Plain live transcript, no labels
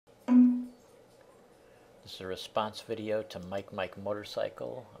This is a response video to Mike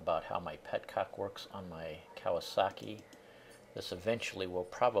Motorcycle about how my Petcock works on my Kawasaki. This eventually will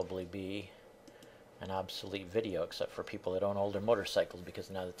probably be an obsolete video except for people that own older motorcycles, because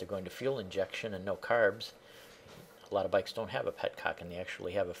now that they're going to fuel injection and no carbs, a lot of bikes don't have a Petcock, and they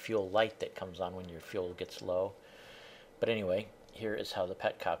actually have a fuel light that comes on when your fuel gets low. But anyway, here is how the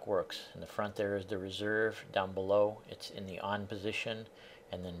Petcock works. In the front there is the reserve, down below it's in the on position,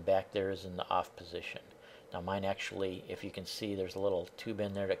 and then back there is in the off position. Now mine actually, if you can see, there's a little tube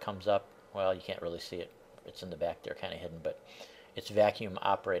in there that comes up. Well, you can't really see it. It's in the back there, kind of hidden, but it's vacuum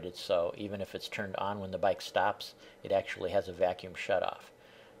operated, so even if it's turned on when the bike stops, it actually has a vacuum shutoff.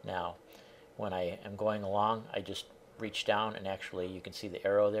 Now, when I am going along, I just reach down, and actually you can see the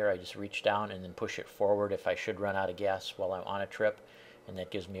arrow there. I just reach down and then push it forward if I should run out of gas while I'm on a trip, and that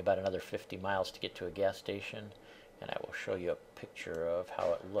gives me about another 50 miles to get to a gas station. And I will show you a picture of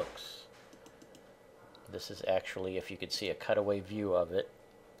how it looks. This is actually, if you could see a cutaway view of it,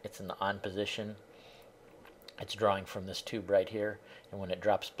 it's in the on position. It's drawing from this tube right here, and when it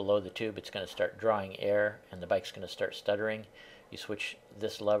drops below the tube, it's going to start drawing air, and the bike's going to start stuttering. You switch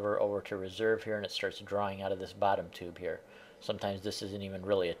this lever over to reserve here, and it starts drawing out of this bottom tube here. Sometimes this isn't even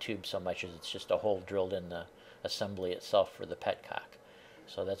really a tube so much as it's just a hole drilled in the assembly itself for the Petcock.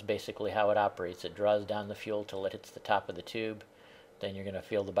 So that's basically how it operates. It draws down the fuel till it hits the top of the tube. Then you're going to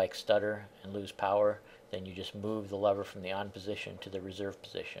feel the bike stutter and lose power. Then you just move the lever from the on position to the reserve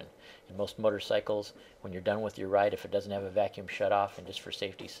position. In most motorcycles, when you're done with your ride, if it doesn't have a vacuum shutoff, and just for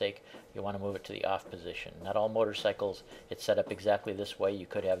safety's sake, you want to move it to the off position. Not all motorcycles, it's set up exactly this way. You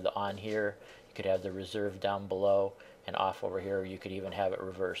could have the on here, you could have the reserve down below, and off over here. You could even have it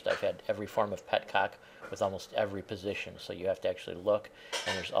reversed. I've had every form of Petcock with almost every position, so you have to actually look.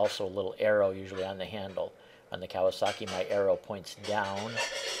 And there's also a little arrow usually on the handle. On the Kawasaki, my arrow points down,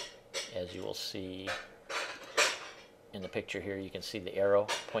 as you will see in the picture here. You can see the arrow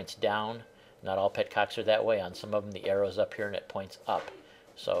points down. Not all Petcocks are that way. On some of them, the arrow's up here and it points up.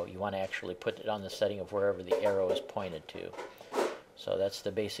 So you want to actually put it on the setting of wherever the arrow is pointed to. So that's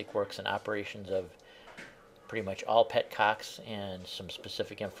the basic works and operations of pretty much all Petcocks, and some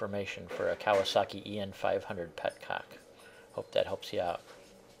specific information for a Kawasaki EN500 Petcock. Hope that helps you out.